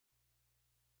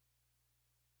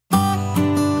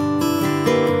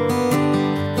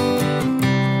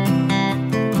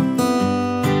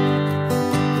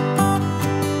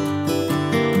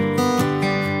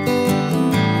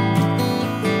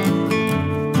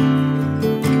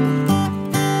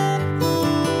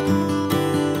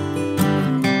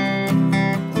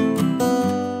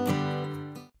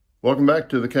Welcome back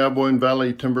to the Cowboy and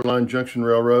Valley Timberline Junction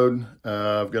Railroad.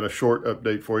 I've got a short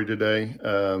update for you today.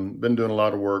 Been doing a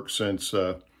lot of work since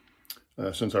I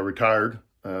retired,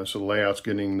 so the layout's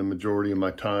getting the majority of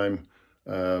my time,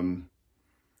 and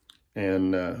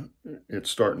it's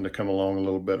starting to come along a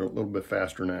little bit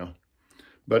faster now.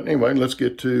 But anyway, let's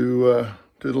get to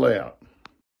the layout.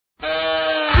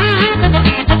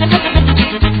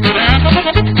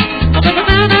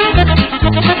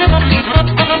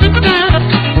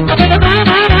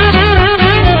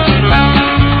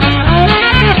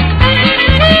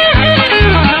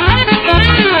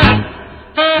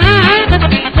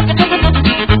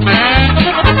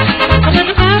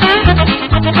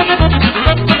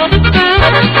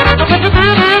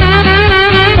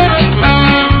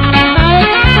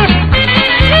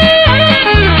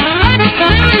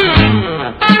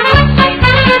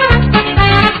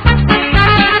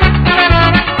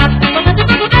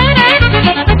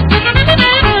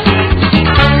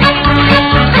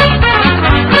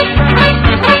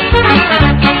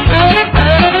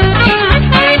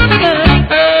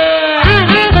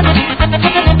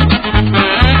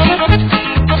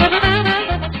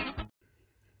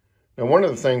 Now, one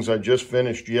of the things I just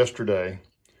finished yesterday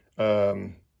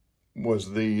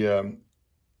was the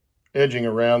edging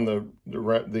around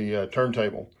the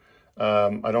turntable.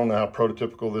 I don't know how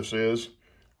prototypical this is.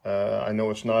 I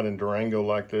know it's not in Durango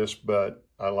like this, but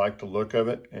I like the look of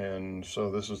it, and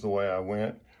so this is the way I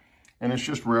went. And it's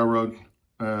just railroad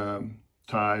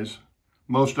ties.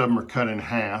 Most of them are cut in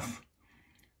half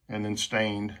and then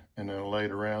stained and then laid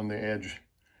around the edge,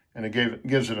 and it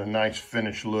gives it a nice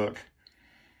finished look.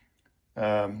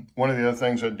 One of the other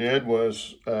things I did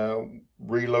was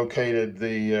relocated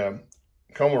the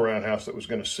Como roundhouse that was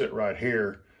going to sit right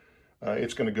here.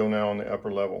 It's going to go now on the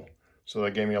upper level. So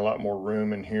that gave me a lot more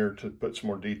room in here to put some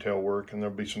more detail work, and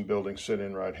there'll be some buildings sit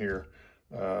in right here.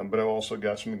 But I've also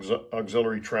got some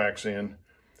auxiliary tracks in,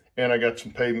 and I got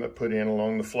some pavement put in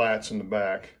along the flats in the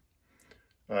back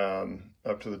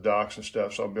up to the docks and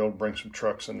stuff. So I'll be able to bring some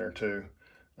trucks in there too.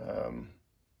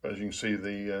 As you can see,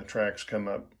 the tracks come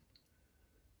up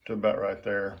to about right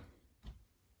there.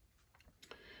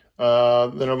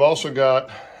 Then I've also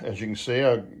got, as you can see,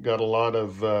 I've got a lot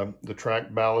of the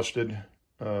track ballasted,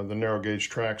 the narrow gauge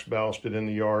tracks ballasted in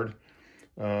the yard,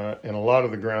 and a lot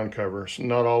of the ground cover. So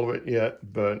not all of it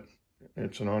yet, but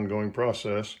it's an ongoing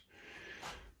process.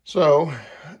 So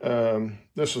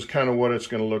this is kind of what it's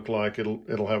going to look like.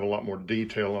 It'll have a lot more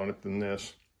detail on it than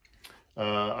this.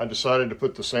 I decided to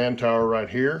put the sand tower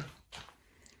right here.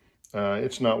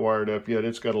 It's not wired up yet.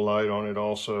 It's got a light on it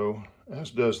also, as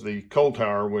does the coal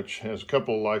tower, which has a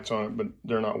couple of lights on it, but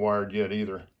they're not wired yet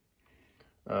either.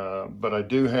 But I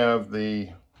do have the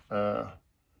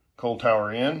coal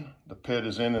tower in. The pit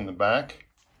is in the back.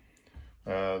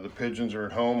 The pigeons are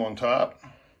at home on top.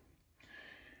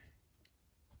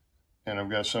 And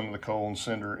I've got some of the coal and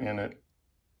cinder in it,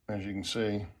 as you can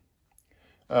see.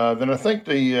 Then I think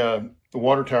the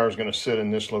water tower is going to sit in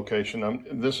this location.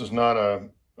 This is not a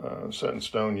set in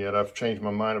stone yet. I've changed my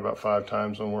mind about 5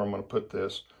 times on where I'm going to put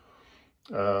this.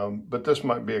 But this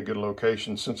might be a good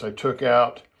location since I took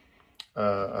out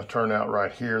a turnout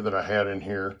right here that I had in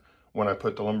here when I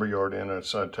put the lumberyard in. I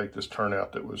decided to take this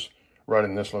turnout that was right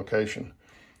in this location.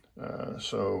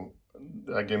 So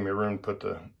that gave me room to put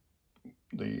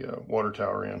the water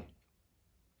tower in.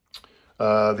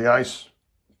 The ice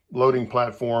loading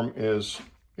platform is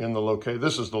in the location.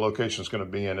 This is the location it's going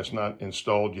to be in. It's not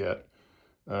installed yet.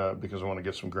 Because I want to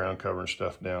get some ground cover and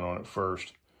stuff down on it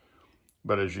first.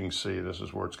 But as you can see, this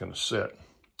is where it's going to sit.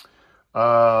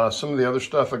 Some of the other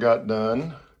stuff I got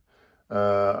done.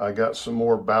 I got some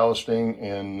more ballasting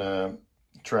and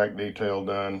track detail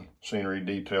done, scenery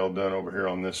detail done over here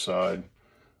on this side.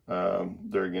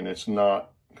 There again, it's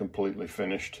not completely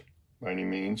finished by any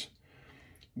means,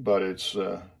 but it's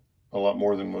a lot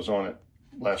more than was on it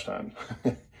last time.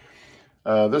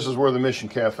 This is where the Mission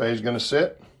Cafe is going to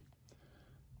sit.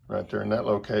 Right there in that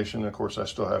location. Of course, I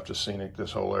still have to scenic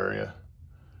this whole area.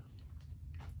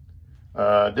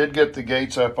 Did get the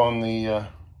gates up on the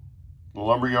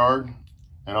lumberyard,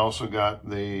 and also got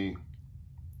the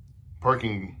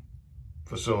parking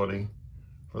facility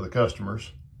for the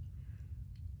customers.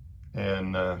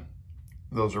 And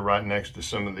those are right next to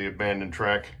some of the abandoned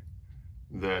track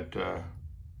that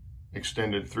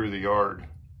extended through the yard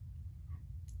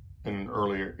in an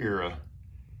earlier era.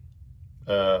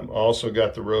 Also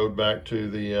got the road back to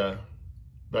the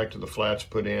flats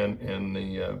put in, and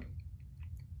the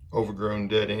overgrown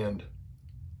dead end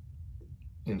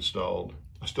installed.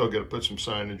 I still got to put some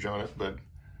signage on it, but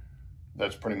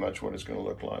that's pretty much what it's going to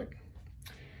look like.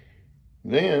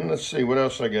 Then let's see what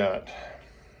else I got.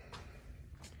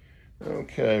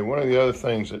 Okay, one of the other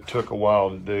things that took a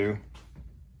while to do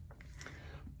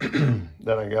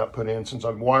that I got put in, since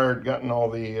I've gotten all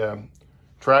the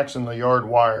tracks in the yard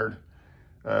wired,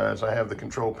 as I have the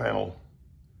control panel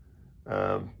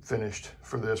finished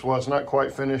for this. Well, it's not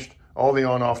quite finished. All the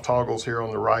on-off toggles here on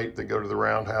the right that go to the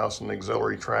roundhouse and the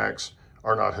auxiliary tracks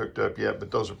are not hooked up yet, but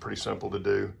those are pretty simple to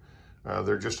do.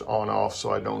 They're just on-off,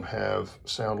 so I don't have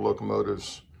sound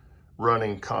locomotives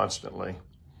running constantly.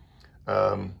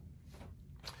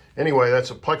 Anyway,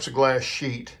 that's a plexiglass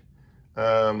sheet,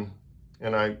 and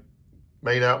I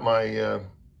made out my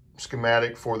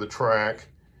schematic for the track.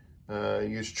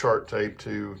 Used chart tape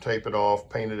to tape it off,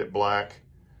 painted it black,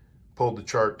 pulled the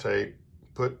chart tape,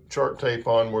 put chart tape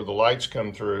on where the lights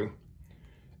come through,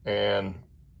 and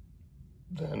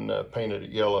then painted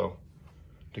it yellow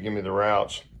to give me the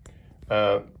routes.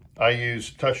 I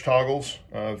use touch toggles.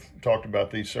 I've talked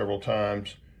about these several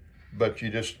times, but you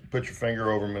just put your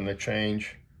finger over them and they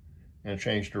change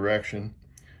direction.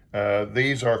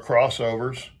 These are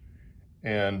crossovers,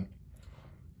 and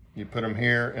you put them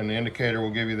here and the indicator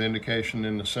will give you the indication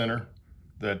in the center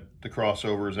that the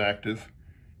crossover is active,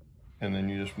 and then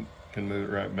you just can move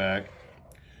it right back.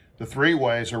 The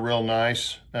three-ways are real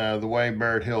nice, the way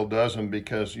Barrett Hill does them,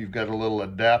 because you've got a little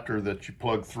adapter that you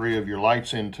plug 3 of your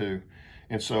lights into.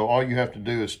 And so all you have to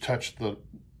do is touch the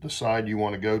side you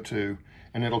want to go to,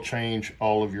 and it'll change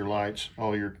all of your lights,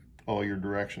 all your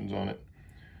directions on it.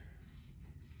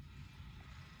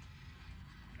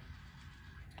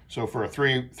 So for a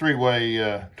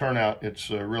three-way turnout, it's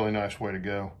a really nice way to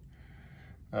go.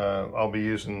 I'll be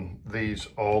using these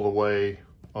all the way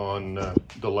on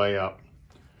the layout.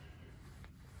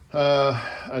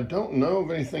 I don't know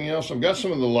of anything else. I've got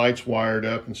some of the lights wired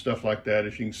up and stuff like that,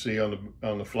 as you can see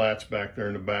on the flats back there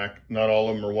in the back. Not all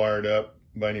of them are wired up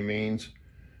by any means,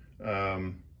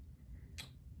 but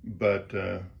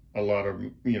a lot of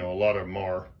them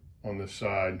are on this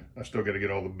side. I still got to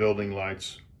get all the building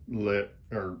lights lit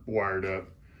or wired up,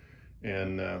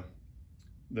 and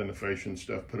then the fascia and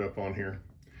stuff put up on here.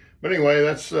 But anyway,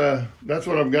 that's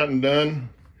what I've gotten done.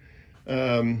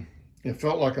 It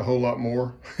felt like a whole lot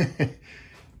more,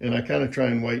 and I kind of try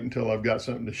and wait until I've got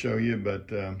something to show you. But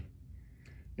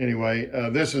anyway,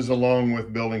 this is along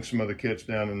with building some other kits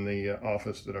down in the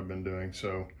office that I've been doing.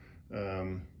 So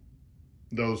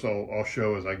those I'll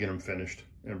show as I get them finished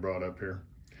and brought up here.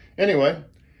 Anyway,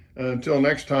 until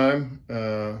next time,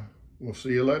 we'll see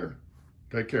you later.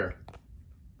 Take care.